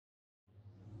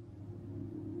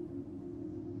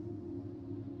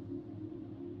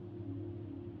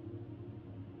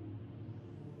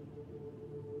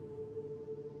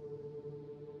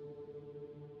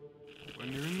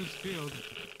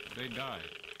die.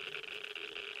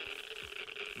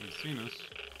 They've seen us.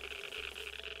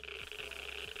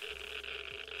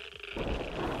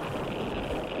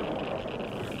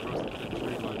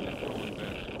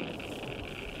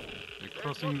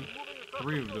 Crossing,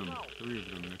 three of them.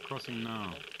 They're crossing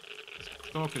now.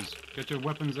 Stalkers, get your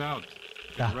weapons out.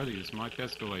 Get ready, this might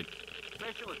escalate.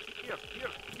 Specialist,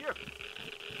 here.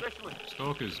 Specialist.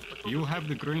 Stalkers, you have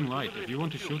the green light. If you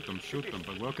want to shoot them,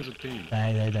 but work as a team.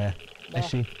 There. I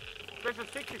see.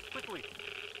 Specialist, take this quickly.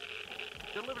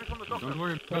 Delivery from the doctor. Don't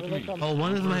worry about me. Oh,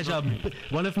 one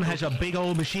of them has a big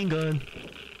old machine gun.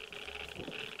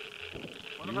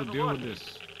 You will deal with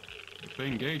this. If they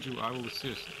engage you, I will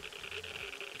assist.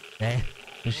 Eh?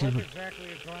 What exactly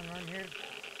is going on here?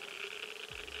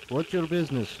 What's your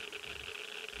business?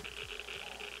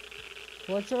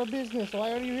 What's your business?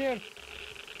 Why are you here?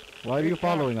 Why are you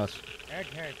following us?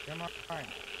 Egghead, come on.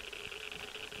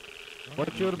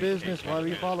 What's your business? Why are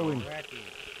you following?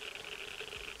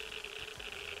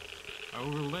 I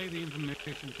will relay the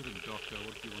information to the doctor.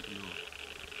 What do you want to know?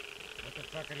 What the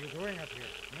fuck are you doing up here?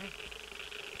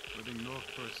 Heading north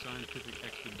for a scientific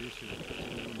expedition.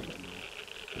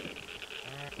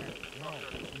 No,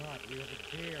 it's not. We have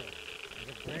a deal.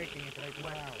 We're breaking it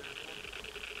right now.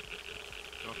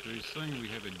 Doctor, he's saying we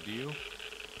have a deal?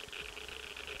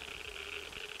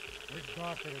 Which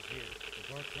doctor is here?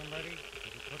 You got somebody?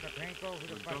 Is it Protapenko? Who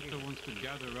the fuck doctor wants to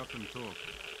gather up and talk.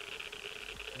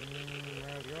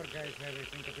 Well, your guys have, I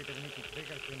think, a bit of Nicky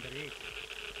triggers in the reach.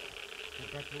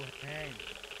 You've got two hands.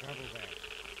 Trouble that.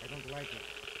 I don't like it.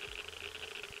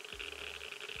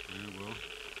 Yeah, well,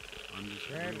 I'm just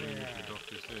There doing they what are. the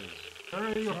doctor says. Where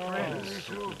are your friends? It's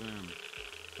up to them.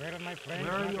 Where are my friends?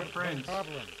 Where are Not your a friends?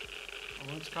 problem.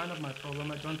 Well, it's kind of my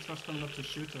problem. I don't trust them not to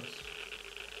shoot us.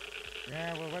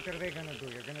 Yeah, well, what are they gonna do?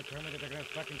 You're gonna tell me that they're gonna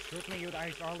fucking shoot me? You'd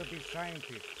ice all of these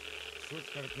scientists. Suits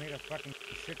that are made of fucking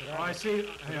shit. Oh, I see.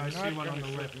 Hey, I see one on the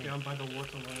left, down by the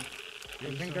waterline.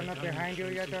 You think they're not behind you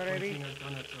yet already? Pointing a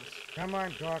gun at us. Come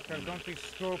on, doctor. Don't be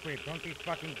stupid. Don't be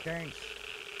fucking dense.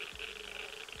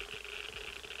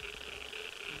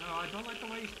 No, I don't like the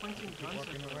way he's pointing guns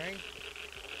Walking at us. away?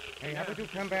 Hey, how about you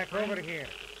come back over here?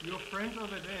 Your friend over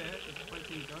there is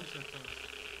pointing guns at us.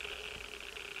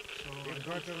 So We've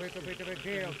got a little bit of a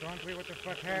deal, don't we? What the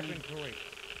fuck happened to it?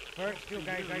 First, you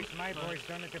guys iced my boys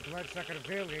down at the Bloodsucker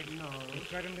Village. No, and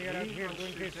suddenly you're out here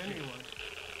doing this shit. anyone.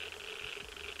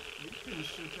 We didn't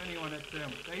shoot anyone at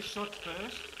them. They shot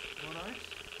first, alright?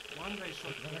 One they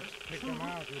shot first. Pick Two them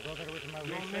out. You go there with my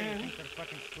your laser, men you think they're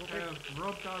fucking stupid? have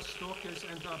robbed our stalkers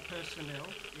and our personnel.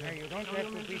 Hey, you don't Tell have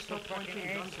your to men be so stop fucking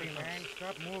pointing guns angry, at us. man.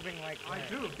 Stop moving like that. I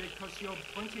do, because you're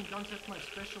pointing guns at my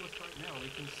specialist right now. We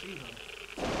can see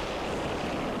them.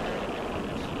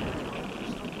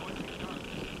 Stop pointing guns.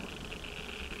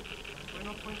 We're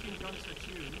not pointing guns at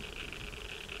you.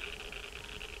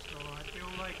 So I feel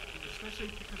like,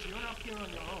 especially because you're up here on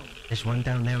your own. There's one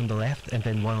down there on the left and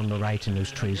then one on the right in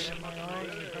those trees. You've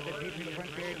got a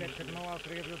DP-28 that could mow all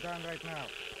three of you down right now.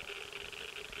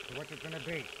 So what's it gonna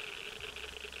be?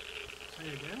 Say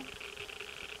again?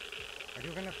 Are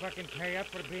you gonna fucking pay up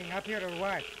for being up here or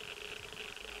what?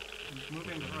 He's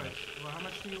moving right. Well, how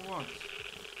much do you want?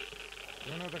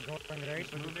 You know the going rate,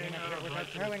 but you moving came up here without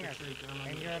right telling us. towards the tree down on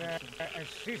And the your bottom.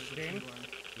 assistant,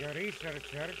 your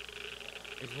researcher,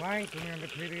 is lying to me on the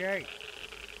PDA.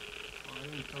 Oh, I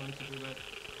didn't tell him to do that.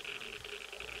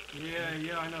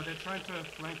 Yeah, I know. They're trying to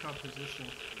flank our position.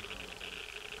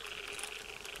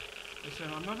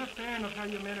 Listen, I'm not a fan of how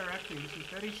your men are acting. This is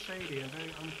very shady and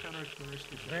very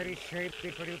uncharacteristic. Very shady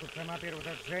for you to come up here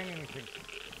without saying anything.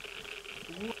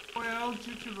 Well,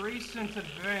 due to recent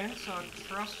events, our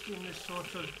trust in this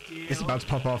sort of deal It's about to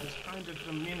pop off. is kind of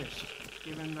diminished,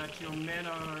 given that your men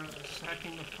are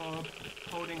sacking the fob,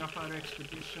 holding up our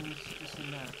expeditions, this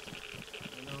and that.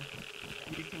 You know,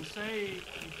 you can say you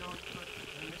don't, but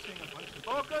you're missing a bunch of...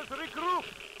 Focus, regroup!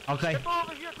 Okay. Step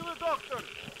over here to the doctor!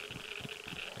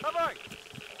 Come on!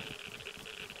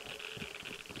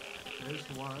 There's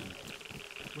one.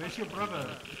 Where's your brother?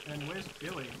 And where's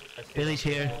Billy? Billy's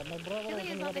here. My brother Billy is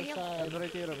is on the over other here.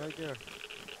 side. Right here.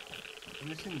 I'm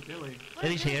missing Billy.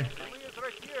 Billy's here. Billy is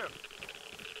right here!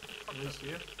 Billy's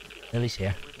here. Billy's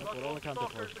here. We've got all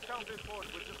stalkers accounted for.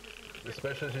 We're just missing The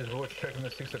specialist is watch checking the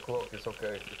 6 o'clock. It's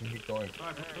okay. You can keep going.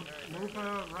 Right, move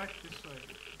right this way.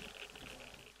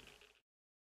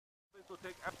 to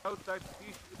take outside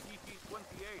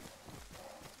DP-28.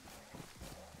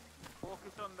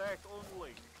 Focus on that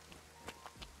only.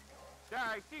 Yeah,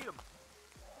 I see them.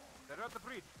 They're on the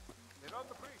bridge. They're on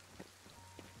the bridge.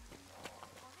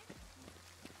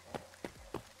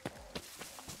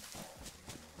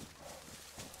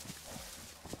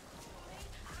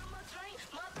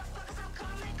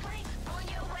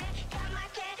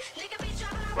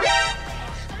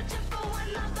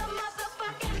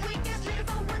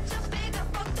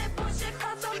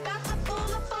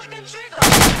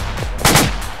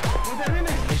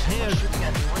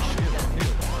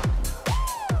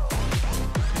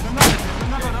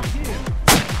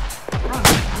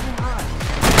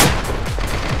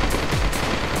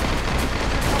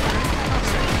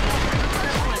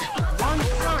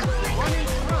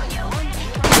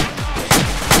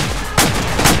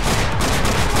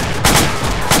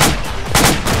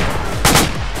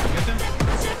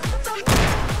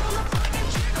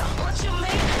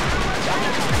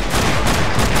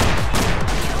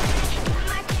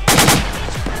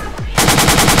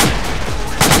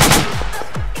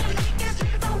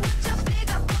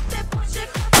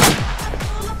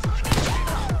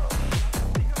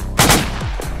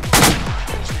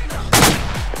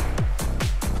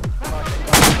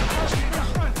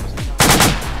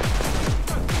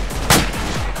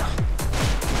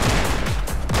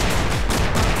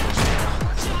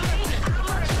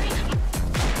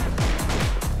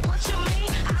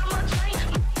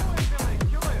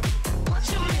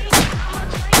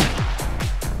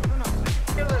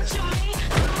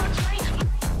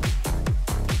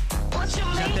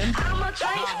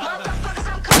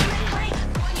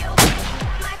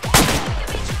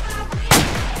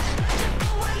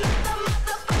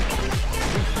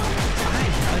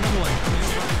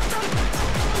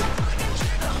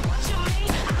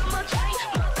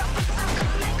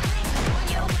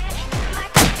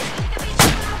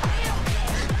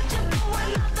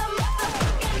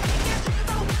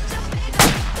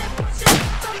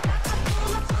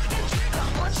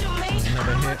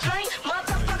 drink.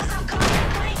 Motherfuckers, I'm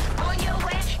coming clean. On your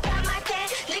way, got my tan.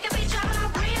 Nigga be dropping on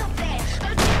real fast.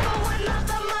 Looking for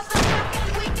another motherfucking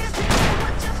weakest nigga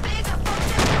with your bigger. Fuck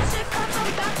that bullshit, 'cause I'm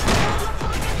about to pull the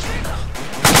fucking trigger.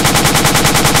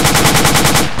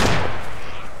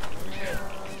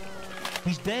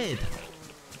 He's dead.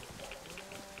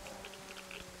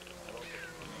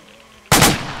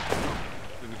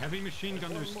 The heavy machine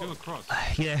gunner is still across.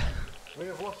 Yeah. We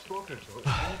have lost Stalkers. We need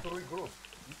to regroup.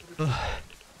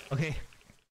 Okay.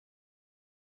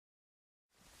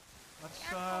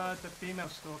 That's the female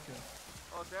stalker.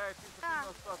 Oh, that is the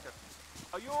female stalker.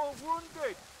 Are you all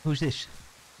wounded? Who's this?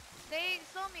 They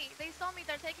saw me. They're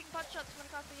taking pot shots from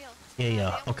across the hill. Yeah, They yeah,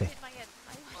 almost okay. hit my head.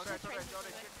 I was so trained to do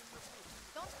it.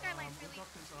 Don't skyline, really.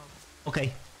 Doctors are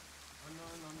Okay.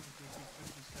 unknown on the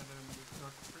DT-57. We've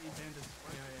got 3 bandits.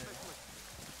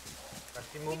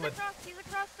 He's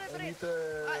across the bridge.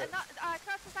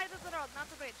 Across the side of the road, not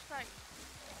the bridge. Sorry.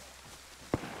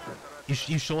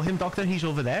 You saw him, Doctor? He's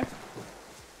over there?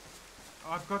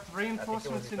 I've got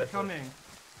reinforcements incoming.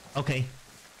 Okay.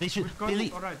 They should... We've got,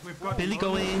 Billy... alright, we've got Billy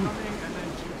going... and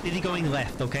then Billy going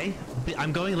left, okay?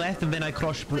 I'm going left and then I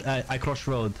cross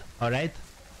road, alright?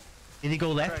 Billy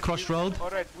go left, Alright, cross road.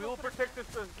 Alright, we'll protect this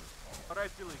thing.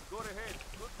 Alright, Billy, go ahead.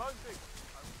 Good hunting.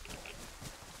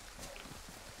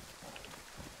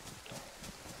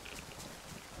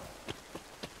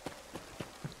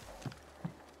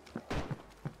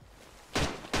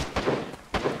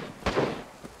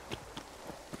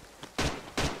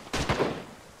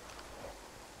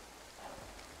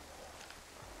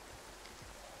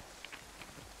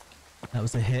 That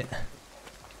was a hit.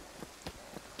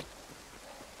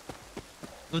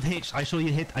 Good hit. I saw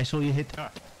you hit.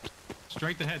 Ah,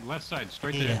 straight ahead, left side,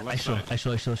 straight Yeah, ahead, left side. I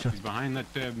saw. He's behind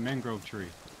that mangrove tree.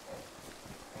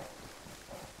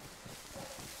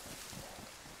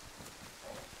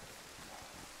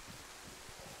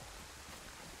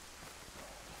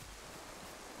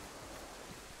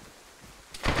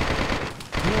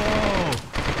 Whoa!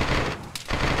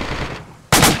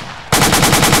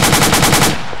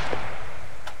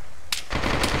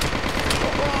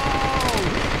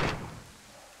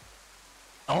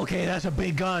 Okay, that's a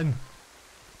big gun.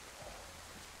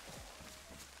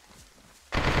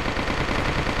 Oh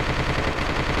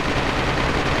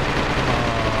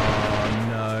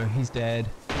no, he's dead.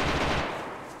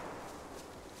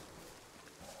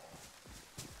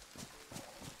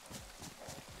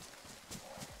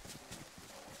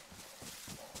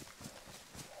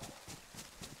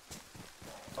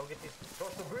 I'll get this.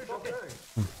 Cross the bridge, okay?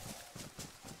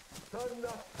 Time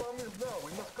is now.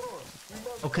 We must cross. We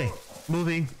must Okay, cross.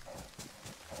 moving.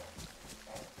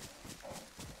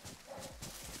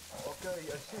 Okay,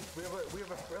 assist. We have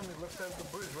a friendly left side of the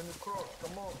bridge when you cross.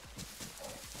 Come on.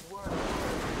 Work.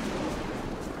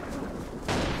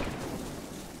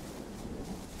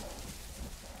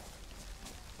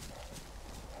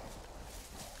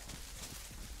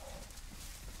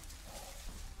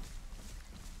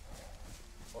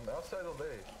 On the outside of there.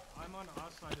 I'm on our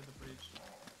side of the bridge.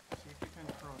 See if you can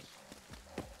cross.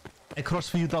 I cross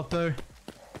for you, Doctor.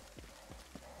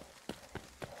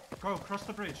 Go, cross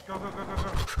the bridge. Go, go, go, go, go.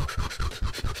 I'm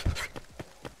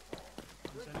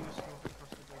sending a stalker across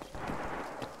the bridge.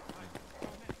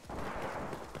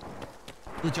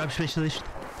 Good job, specialist.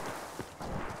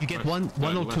 You get Right,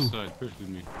 one or left two. side, push with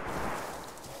me.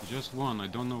 Just one, I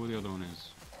don't know where the other one is.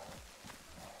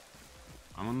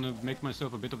 I'm gonna make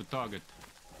myself a bit of a target.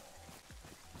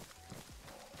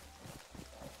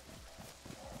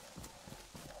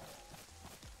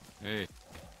 Hey,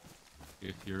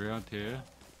 if you're out here,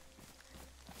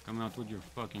 come out with your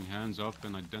fucking hands up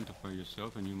and identify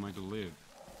yourself and you might live.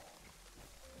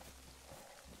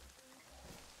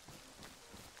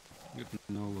 Get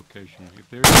no location. If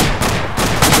there is... He's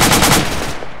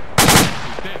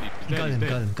dead, he's dead, he's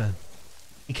dead. Got him.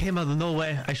 He came out of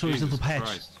nowhere. I saw his little Jesus patch.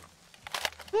 Christ.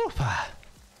 Woofa.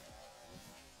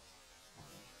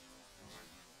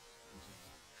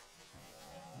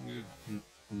 Get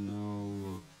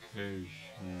no location.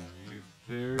 If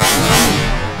there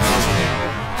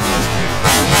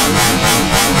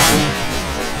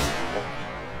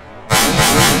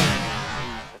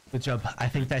Good job. I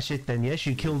think that's it then. Yes,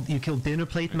 you killed Dinner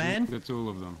Plate Man. That's all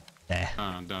of them. Yeah.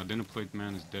 The dinner plate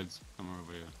man is dead somewhere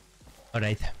over here. All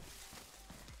right.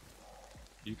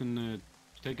 You can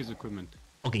take his equipment.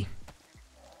 Okay.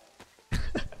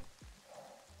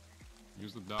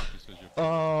 Use the darkness as your.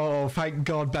 Oh, thank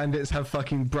God bandits have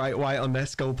fucking bright white on their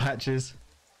skull patches.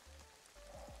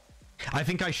 I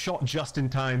think I shot just in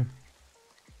time.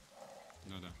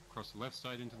 No, cross the left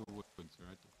side into the woods,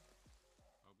 right?